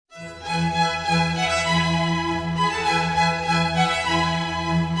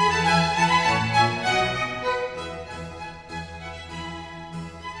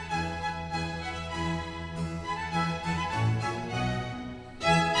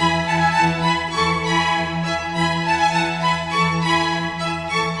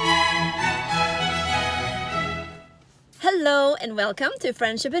and welcome to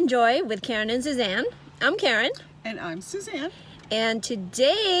Friendship and Joy with Karen and Suzanne. I'm Karen. And I'm Suzanne. And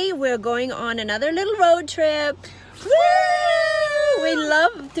today we're going on another little road trip. Woo! We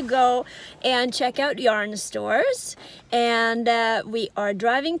love to go and check out yarn stores. And we are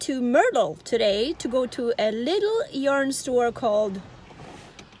driving to Myrtle today to go to a little yarn store called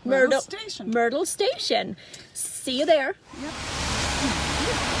Myrtle Station. Myrtle Station. See you there. Yep.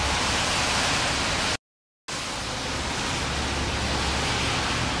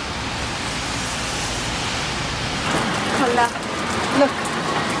 Look.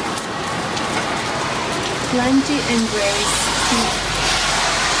 Plenty and grace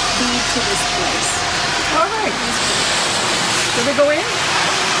lead to this place. All right. Did we go in?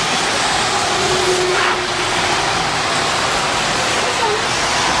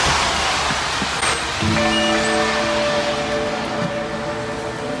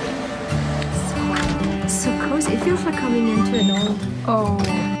 So cozy. It feels like coming into an old... Oh.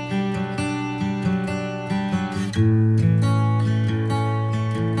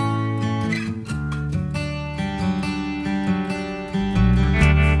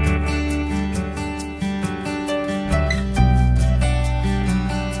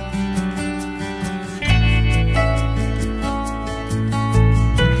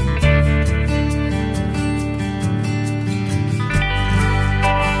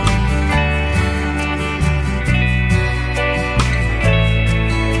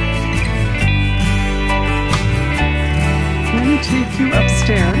 Take you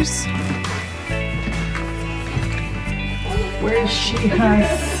upstairs where she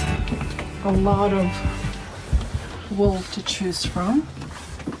has a lot of wool to choose from.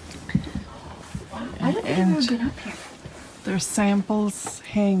 I don't think we've been up here. There's samples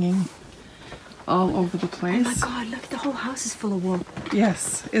hanging all over the place. Oh my God, look, the whole house is full of wool.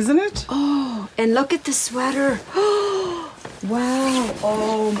 Yes, isn't it? Oh, and look at the sweater. Wow,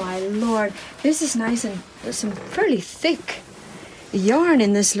 oh my Lord. This is nice, and there's some fairly thick yarn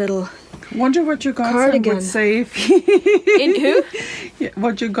in this little Wonder what your godson cardigan. would say if In who? Yeah,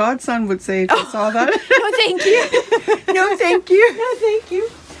 what your godson would say if he saw that. No, thank you. No, thank you. No, thank you.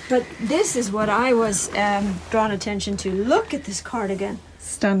 But this is what I was drawn attention to. Look at this cardigan.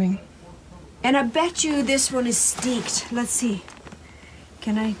 Stunning. And I bet you this one is steeked. Let's see.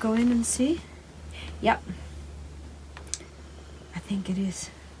 Can I go in and see? Yep. I think it is.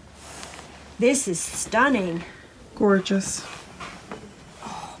 This is stunning. Gorgeous.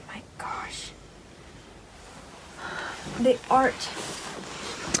 Oh my gosh. The art.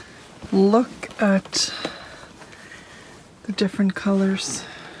 Look at the different colors,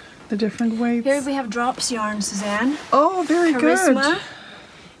 the different weights. Here we have drops yarn, Suzanne. Oh, very Charisma.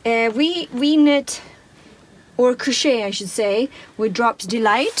 good. We knit, or crochet I should say, with Drops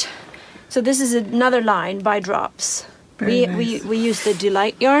Delight. So this is another line by Drops. Very nice. We use the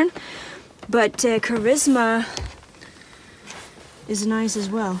Delight yarn, but Charisma is nice as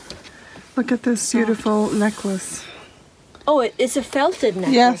well. Look at this beautiful necklace. Oh, it's a felted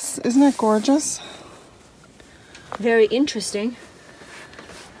necklace. Yes, isn't it gorgeous? Very interesting.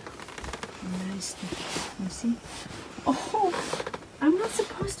 Nice. Let me see. Oh, I'm not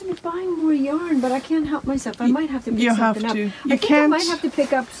supposed to be buying more yarn, but I can't help myself. I might have to pick You something have to. up. You I think I can't. might have to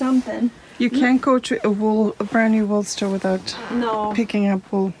pick up something. You can't go to a brand new wool store without No. picking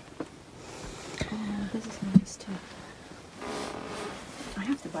up wool. Oh, this is nice too. I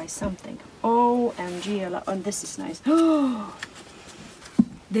have to buy something. OMG, oh, this is nice. Oh,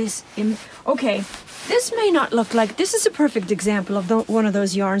 okay. This may not look like, this is a perfect example of one of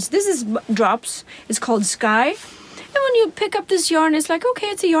those yarns. This is Drops. It's called Sky. And when you pick up this yarn, it's like, okay,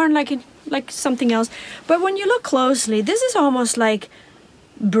 it's a yarn like something else. But when you look closely, this is almost like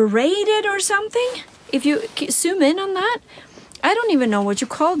braided or something. If you zoom in on that, I don't even know what you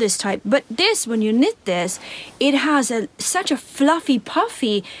call this type, but this, when you knit this, it has such a fluffy,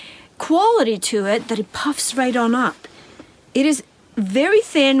 puffy quality to it that it puffs right on up. It is very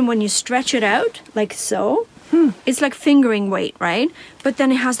thin when you stretch it out, like so. It's like fingering weight, right? But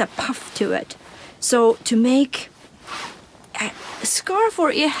then it has that puff to it. So to make a scarf or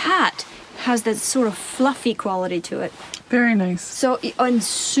a hat has that sort of fluffy quality to it. Very nice. So, and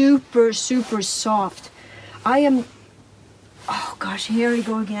super, super soft. Oh gosh, here we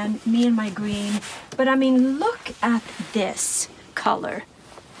go again. Me and my green. But I mean, look at this color.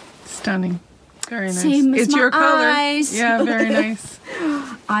 Stunning. Very nice. Same as it's my your color. eyes. Yeah, very nice.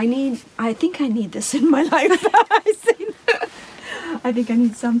 I think I need this in my life. I think I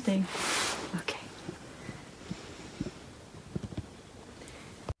need something. Okay.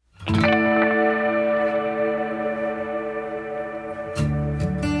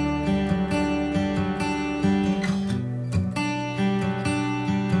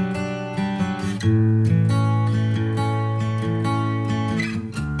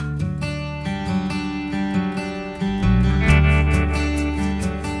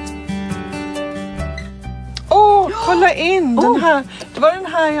 kolla in Oh. den här. Det var den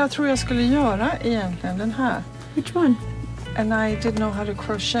här jag tror jag skulle göra egentligen, den här. Which one? And I didn't know how to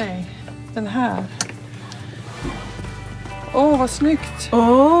crochet. Den här. Åh, vad snyggt.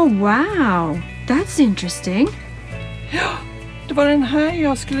 Oh, wow. That's interesting. Det var den här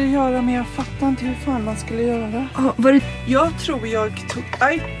jag skulle göra, men jag fattar inte hur fan man skulle göra. Oh, but Jag tror jag tog...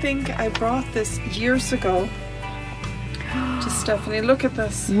 I think I brought this years ago to Stephanie. Look at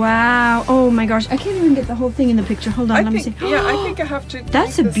this. wow. Oh my gosh. I can't even get the whole thing in the picture. Hold on, let me see. Yeah, I think I have to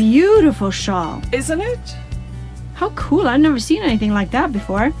That's a make this. beautiful shawl. Isn't it? How cool. I've never seen anything like that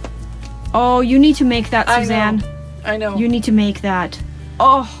before. Oh, you need to make that, I know. Suzanne. I know. You need to make that.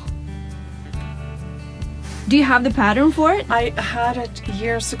 Oh. Do you have the pattern for it? I had it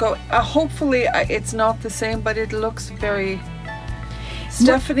years ago. Hopefully it's not the same, but it looks very...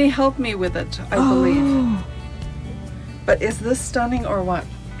 Stephanie helped me with it, I believe. Oh. But is this stunning or what?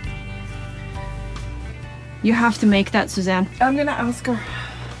 You have to make that, Suzanne. I'm gonna ask her.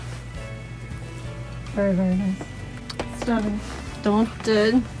 Very, very nice. Stunning. Don't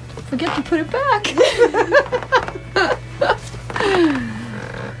forget to put it back.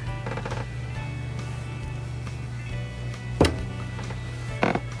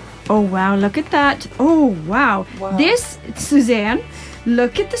 Oh wow, look at that. Oh wow. Wow. This, Suzanne,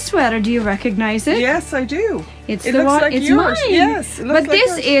 look at the sweater. Do you recognize it? Yes, I do. It's It the looks one, like it's yours. mine. Yes, it looks But like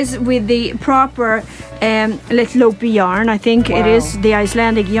this yours. is with the proper Little yarn. I think it Wow. is the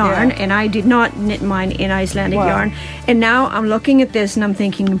Icelandic yarn, Yeah. and I did not knit mine in Icelandic Wow. yarn. And now I'm looking at this and I'm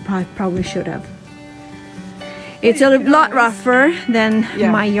thinking I probably should have. It's a lot rougher than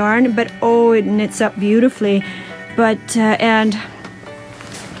Yeah. my yarn, but oh, it knits up beautifully. But and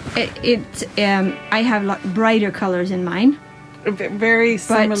I have brighter colors in mine. Very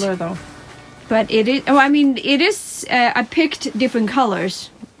similar though. But it is. Oh, I mean, it is. I picked different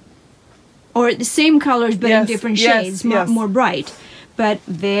colors, or the same colors but in Yes, different yes, shades, yes. more bright. But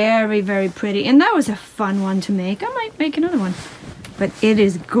very, very pretty, and that was a fun one to make. I might make another one. But it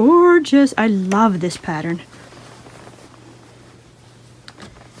is gorgeous. I love this pattern.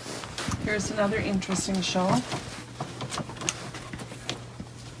 Here's another interesting shawl.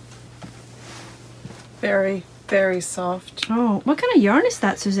 Very, very soft. Oh, what kind of yarn is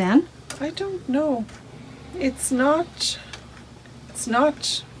that, Suzanne? I don't know. It's not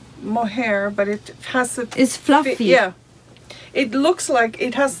mohair, but it has a... It's fluffy. Yeah. It looks like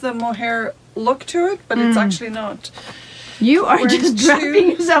it has the mohair look to it, but it's actually not. You are Wearing just two-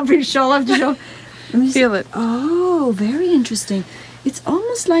 wrapping yourself in shawl after shawl. Let me see. Feel it. Oh, very interesting. It's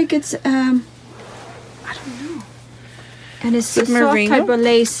almost like it's I don't know. And it's a Is it soft merino? type of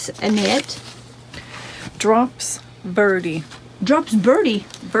lace knit. Drops Birdie. Drops birdie.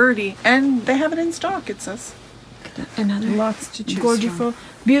 Birdie. And they have it in stock, it says. Another Lots to choose gorgeous,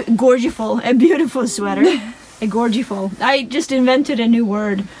 gorgeous, a beautiful sweater. A gorgeous. I just invented a new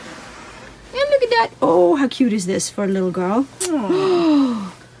word. And look at that. Oh, how cute is this for a little girl?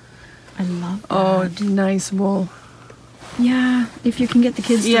 from. I love that. Oh, nice wool. Yeah, if you can get the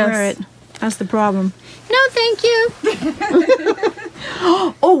kids to Yes. wear it. That's the problem. No, thank you.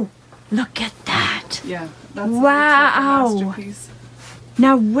 Oh, look at that. Yeah. That's Wow. It's like a masterpiece.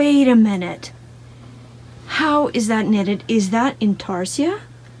 Now, wait a minute. How is that knitted? Is that intarsia?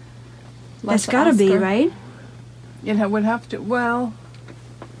 That's gotta be, right? It would have to, well,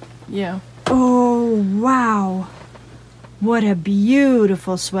 yeah. Oh, wow. What a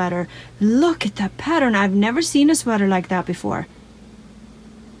beautiful sweater. Look at that pattern. I've never seen a sweater like that before.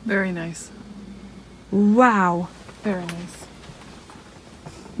 Very nice. Wow. Very nice.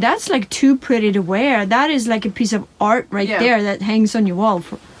 That's like too pretty to wear. That is like a piece of art right Yeah. there that hangs on your wall.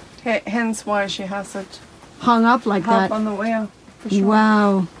 Hence why she has it Hung up like up that. on the wall. For sure.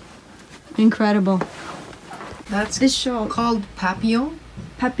 Wow. Incredible. That's This shawl. called papillon.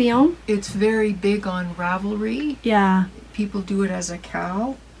 Papillon? It's very big on Ravelry. Yeah. People do it as a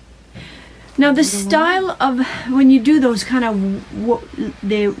cow. Now the style of when you do those kind of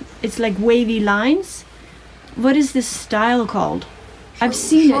it's like wavy lines. What is this style called? I've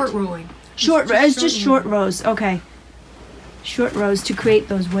seen Short it. rowing. Short. It's just short rowing. rows. Okay. Short rows to create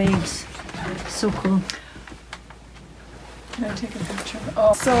those waves. So cool. Can I take a picture?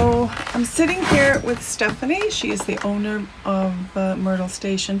 Oh. So I'm sitting here with Stephanie. She is the owner of Myrtle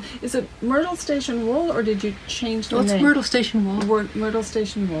Station. Is it Myrtle Station Wool or did you change the Well, it's name? Myrtle Station Wool. Myrtle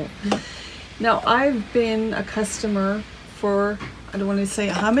Station Wool. Now I've been a customer for, I don't want to say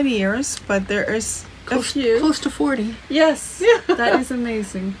how many years, but there is a few. Close to 40. Yes, that is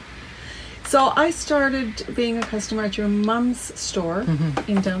amazing. So I started being a customer at your mum's store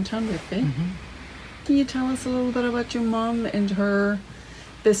in downtown Whitby. Can you tell us a little bit about your mom and her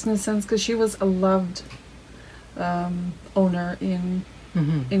business sense? Because she was a loved owner in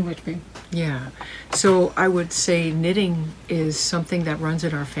Whitby. Yeah. So I would say knitting is something that runs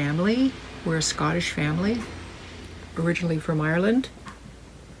in our family. We're a Scottish family, originally from Ireland.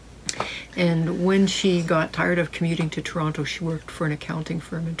 And when she got tired of commuting to Toronto, she worked for an accounting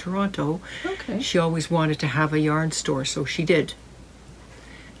firm in Toronto. Okay. She always wanted to have a yarn store, so she did.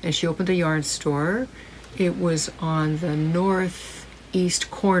 And she opened a yarn store. It was on the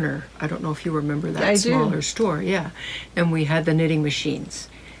northeast corner. I don't know if you remember that I do. smaller store. Yeah. And we had the knitting machines.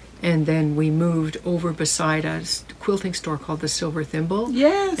 And then we moved over beside a quilting store called the Silver Thimble.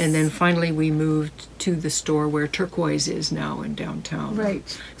 Yes. And then finally we moved to the store where Turquoise is now in downtown. Right.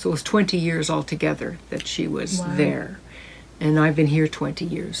 So it was 20 years altogether that she was Wow. there. And I've been here 20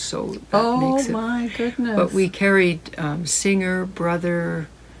 years, so that makes it. Oh my goodness. But we carried Singer, Brother,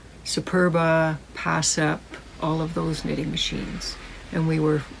 Superba, Pass Up, all of those knitting machines. And we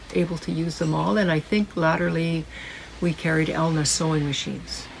were able to use them all. And I think latterly we carried Elna sewing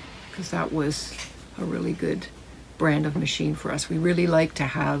machines, because that was a really good brand of machine for us. We really like to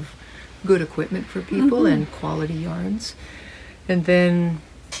have good equipment for people and quality yarns. And then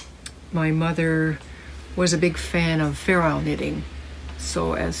my mother was a big fan of Fair Isle knitting,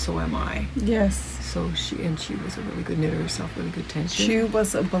 so am I. Yes. So she was a really good knitter herself, really good tension. She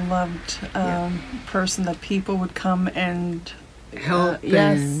was a beloved person that people would come and Help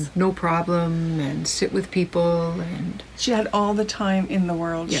yes. and no problem and sit with people, and She had all the time in the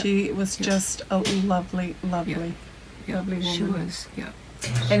world. Yeah. She was just a lovely, lovely, lovely woman. she was, yeah.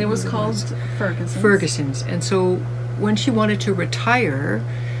 And it was really called was. Ferguson's. Ferguson's. And so when she wanted to retire,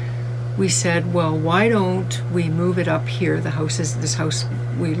 we said, well, why don't we move it up here? This house,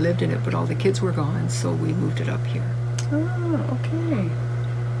 we lived in it, but all the kids were gone, so we moved it up here. Oh, okay.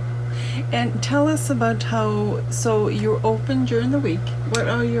 And tell us about so you're open during the week. What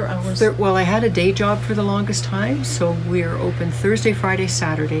are your hours? Well, I had a day job for the longest time, so we're open Thursday, Friday,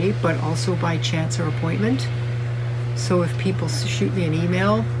 Saturday, but also by chance or appointment. So if people shoot me an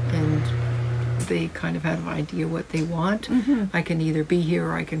email and they kind of have an idea what they want, I can either be here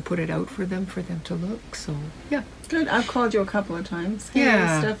or I can put it out for them to look. So yeah. Good. I've called you a couple of times. Hey,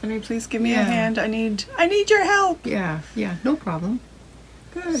 Yeah. Stephanie, please give me a Yeah. hand. I need your help. Yeah, no problem.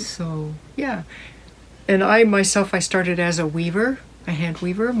 Good. So yeah. And I started as a weaver, a hand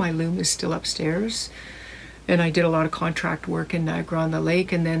weaver. My loom is still upstairs. And I did a lot of contract work in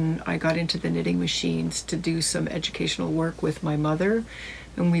Niagara-on-the-Lake, and then I got into the knitting machines to do some educational work with my mother.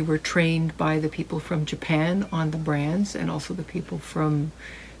 And we were trained by the people from Japan on the brands, and also the people from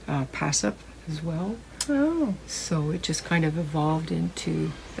Pass Up as well. Oh. So it just kind of evolved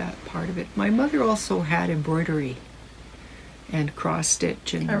into that part of it. My mother also had embroidery and cross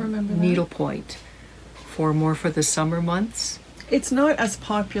stitch and I remember that. needlepoint for the summer months. It's not as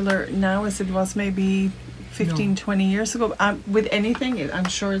popular now as it was maybe 15, 20 years ago. With anything, I'm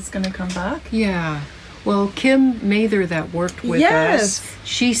sure it's going to come back. Yeah. Well, Kim Mather that worked with Yes. us,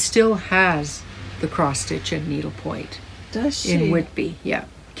 she still has the cross stitch and needlepoint Does she? in Whitby. Yeah.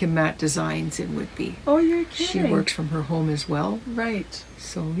 Kim Matt Designs in Whitby. Oh, you're She kidding. works from her home as well. Right.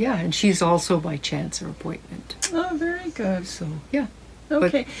 So yeah, and she's also by chance or appointment. Oh, very good. So yeah.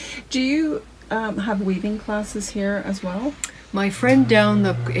 Okay. Do you have weaving classes here as well? My friend down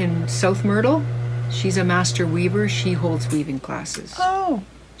in South Myrtle, she's a master weaver. She holds weaving classes. Oh,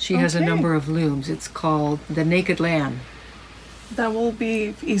 She has a okay. number of looms. It's called The Naked Lamb. that will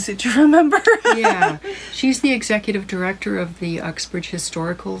be easy to remember. Yeah. She's the executive director of the Uxbridge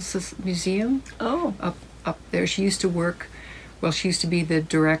Historical Museum Oh, up there. She used to work, well, she used to be the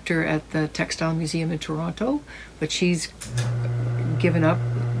director at the Textile Museum in Toronto, but she's given up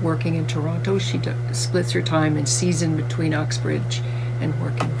working in Toronto. She splits her time in season between Uxbridge and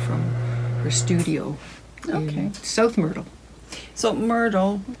working from her studio Okay. in South Myrtle. so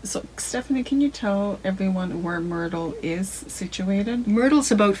Myrtle. So Stephanie, can you tell everyone where Myrtle is situated?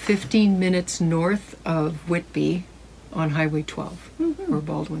 Myrtle's about 15 minutes north of Whitby on Highway 12 or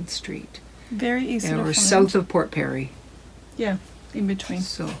Baldwin Street. Very easy to Or find. south of Port Perry. Yeah, in between.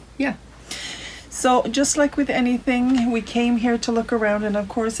 So, yeah. So just like with anything, we came here to look around, and of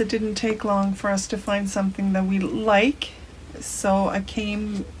course it didn't take long for us to find something that we like. So I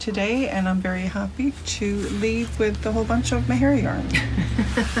came today, and I'm very happy to leave with a whole bunch of my hair yarn.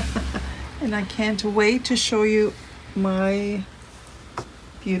 And I can't wait to show you my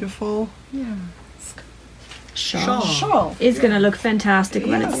beautiful Yeah. shawl. It's gonna look fantastic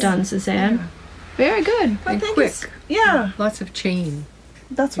when Yes. it's done, Suzanne. Very good. I And think quick. it's- Yeah, Lots of chain.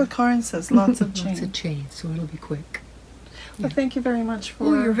 that's what Karen says. Lots of Lots chain. of chain, so it'll be quick. But thank you very much for...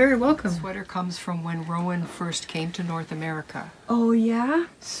 Oh, you're very welcome. Sweater comes from when Rowan first came to North America. Oh yeah.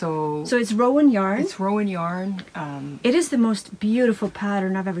 So it's Rowan yarn. it's Rowan yarn. It is the most beautiful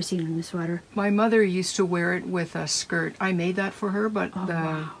pattern I've ever seen in a sweater. My mother used to wear it with a skirt. I made that for her, but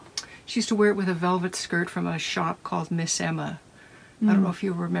she used to wear it with a velvet skirt from a shop called Miss Emma. I don't know if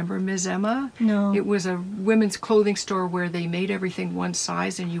you remember Ms. Emma. No. It was a women's clothing store where they made everything one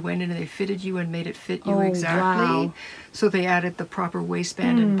size and you went in and they fitted you and made it fit you exactly. Wow. So they added the proper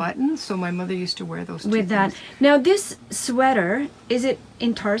waistband and buttons. So my mother used to wear those With that. Now this sweater, is it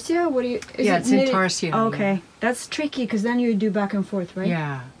intarsia? What do you? It's intarsia. Okay, that's tricky because then you do back and forth, right?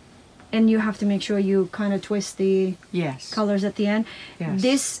 Yeah. And you have to make sure you kind of twist the colors at the end. Yes.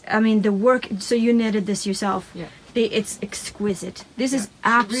 This, I mean, the work. So you knitted this yourself. Yeah. It's exquisite. This is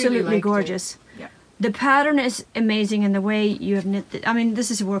absolutely really gorgeous. Yeah. The pattern is amazing, and the way you have knit it. I mean,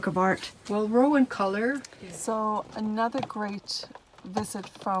 this is a work of art. Well, Rowan color. So another great visit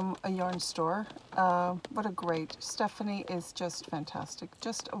from a yarn store. What a great... Stephanie is just fantastic.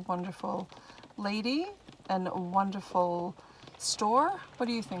 Just a wonderful lady and a wonderful store. What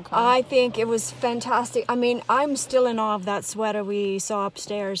do you think, Holly? I think it was fantastic. I mean, I'm still in awe of that sweater we saw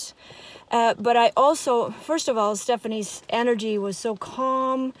upstairs. But I also, first of all, Stephanie's energy was so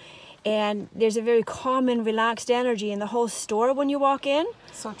calm, and there's a very calm and relaxed energy in the whole store when you walk in.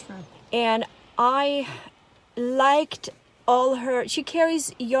 So true. And I liked all her... She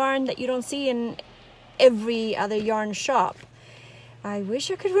carries yarn that you don't see in every other yarn shop. I wish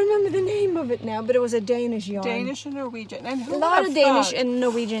I could remember the name of it now, but it was a Danish yarn. Danish and Norwegian. And a lot of Danish and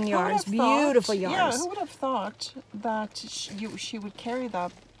Norwegian yarns. Beautiful yarns. Yeah, who would have thought that she would carry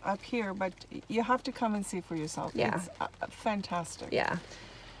that up here? But you have to come and see for yourself. Yeah. It's fantastic. Yeah.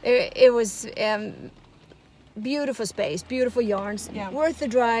 It was beautiful space, beautiful yarns. Yeah. Worth the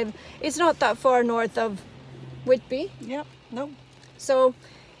drive. It's not that far north of Whitby. Yep. No. So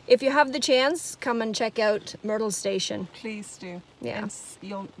if you have the chance, come and check out Myrtle Station. Please do. Yeah. And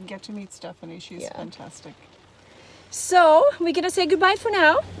you'll get to meet Stephanie. She's fantastic. So we're going to say goodbye for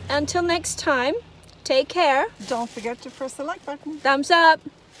now. Until next time, take care. Don't forget to press the like button. Thumbs up.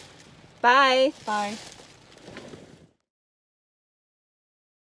 Bye. Bye.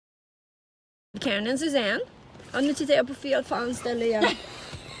 Karen och Suzanne. Och nu tittar jag på fel fan ställe igen.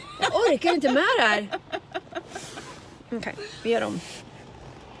 Jag orkar inte med det här. Okej, vi gör om.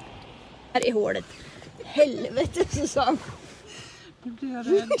 Här är hålet. Helvete, Susanne. Nu blir jag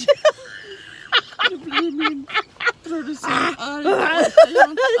rädd. Nu blir min producent arg.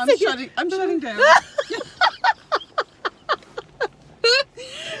 I'm shutting down.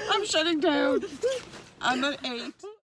 I'm shutting down. I'm at 8.